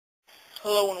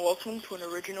Hello and welcome to an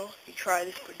original Try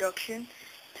This production.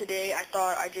 Today I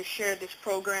thought I'd just share this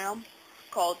program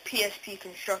called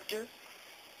PSPConstructor.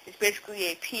 It's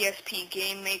basically a PSP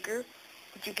game maker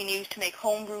which you can use to make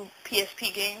homebrew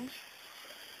PSP games.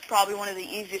 Probably one of the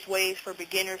easiest ways for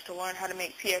beginners to learn how to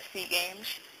make PSP games.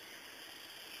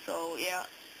 So yeah,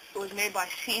 it was made by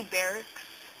C-Barox,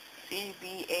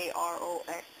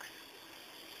 C-B-A-R-O-X.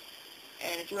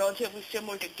 And it's relatively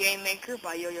similar to Game Maker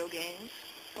by Yo-Yo Games,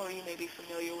 or you may be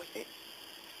familiar with it.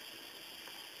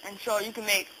 And so you can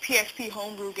make PSP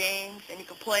homebrew games, and you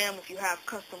can play them if you have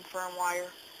Custom Firmwire.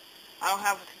 I don't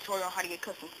have a tutorial on how to get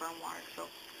Custom Firmwire, so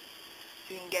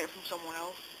you can get it from someone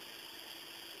else.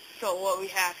 So what we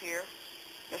have here,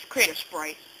 let's create a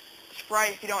sprite. A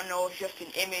sprite, if you don't know, is just an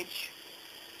image.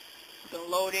 You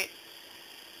can load it,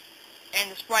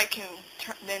 and the sprite can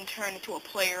then turn into a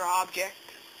player object,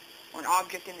 or an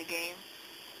object in the game.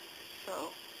 So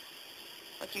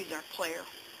let's use our player.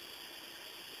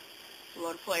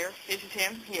 Load a player. This is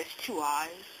him. He has two eyes.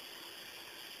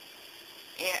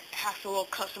 It has a little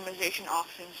customization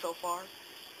option so far.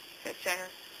 Hit center.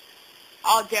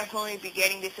 I'll definitely be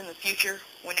getting this in the future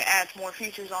when it adds more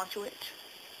features onto it.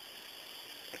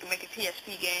 I can make a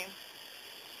PSP game.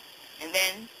 And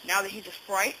then, now that he's a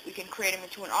sprite, we can create him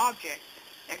into an object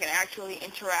that can actually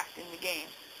interact in the game.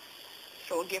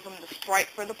 So we'll give him the sprite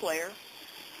for the player.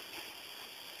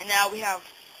 And now we have,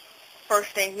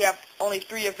 first thing, we have only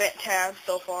 3 event tabs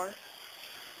so far.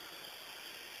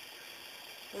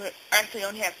 We actually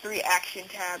only have 3 action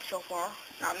tabs so far.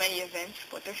 Not many events,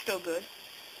 but they're still good.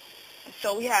 And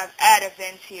so we have add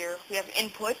events here. We have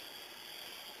input.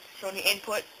 So in the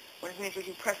input, what it means is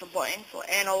you press a button. So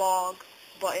analog,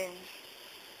 buttons.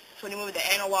 So when you move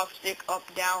the analog stick up,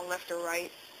 down, left, or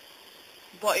right.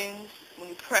 Buttons, when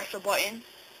you press a button,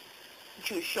 you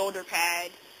choose shoulder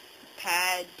pad,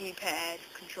 pad, D-pad,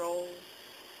 control.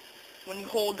 When you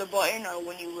hold the button, or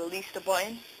when you release the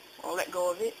button, or let go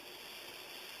of it.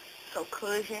 So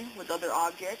collision with other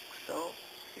objects. So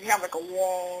if you have like a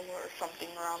wall or something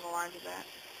around the lines of that.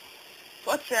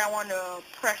 So let's say I want to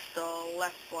press the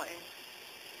left button,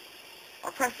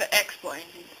 or press the X button.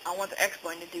 I want the X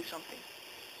button to do something.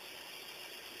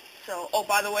 So, oh,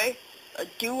 by the way, a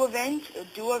do event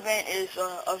is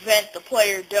an event the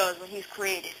player does when he's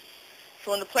created. So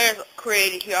when the player's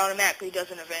created, he automatically does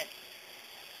an event.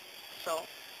 So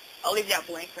I'll leave that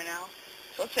blank for now.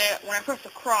 So let's say when I press the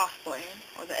cross button,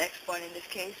 or the X button in this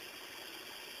case,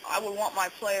 I would want my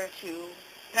player to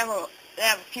they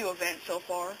have a few events so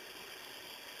far.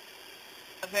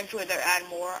 Eventually they'll add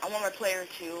more. I want my player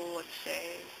to, let's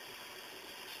say,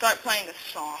 start playing a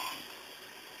song.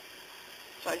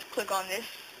 So I just click on this.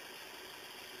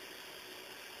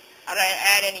 I don't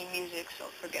add any music, so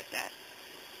forget that.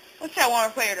 Let's say I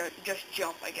want my player to just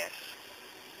jump, I guess.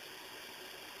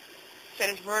 Set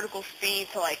his vertical speed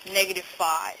to like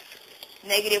 -5.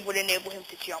 Negative would enable him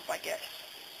to jump, I guess.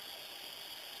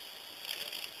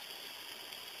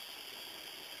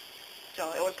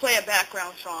 So it would play a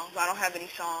background song, but I don't have any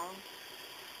song.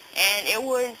 And it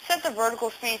would set the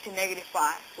vertical speed to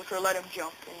 -5, which would let him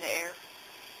jump in the air.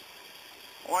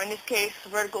 Or in this case,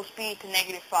 vertical speed to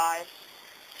 -5.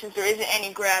 Since there isn't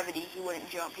any gravity, he wouldn't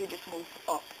jump, he'd just move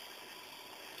up.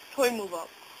 So he'd move up.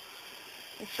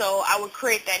 And so I would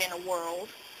create that in a world.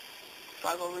 So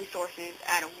I go resources,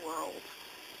 add a world.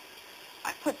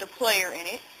 I put the player in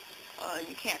it.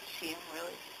 You can't see him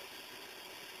really.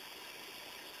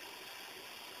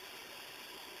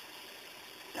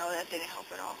 No, that didn't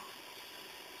help at all.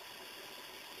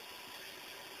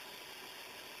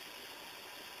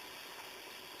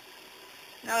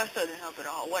 No, that still didn't help at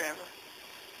all. Whatever.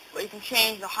 But you can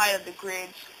change the height of the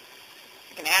grids.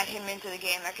 You can add him into the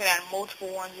game. I could add multiple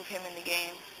ones of him in the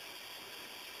game.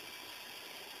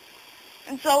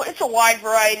 And so it's a wide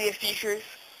variety of features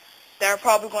that are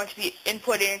probably going to be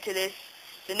inputted into this.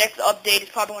 The next update is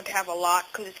probably going to have a lot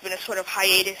because it's been a sort of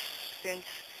hiatus since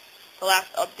the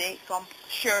last update. So I'm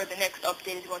sure the next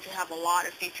update is going to have a lot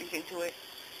of features into it.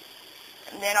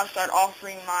 And then I'll start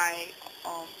offering my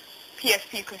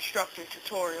PSPConstructor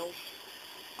tutorials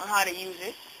on how to use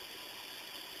it.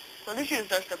 So this is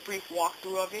just a brief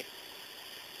walkthrough of it,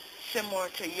 similar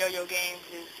to Yo-Yo Games'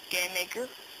 Game Maker.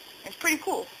 It's pretty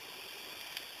cool.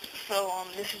 So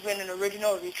this has been an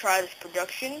original Try This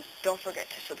production. Don't forget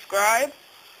to subscribe,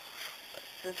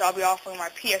 since I'll be offering my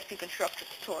PSPConstructor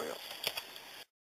tutorials.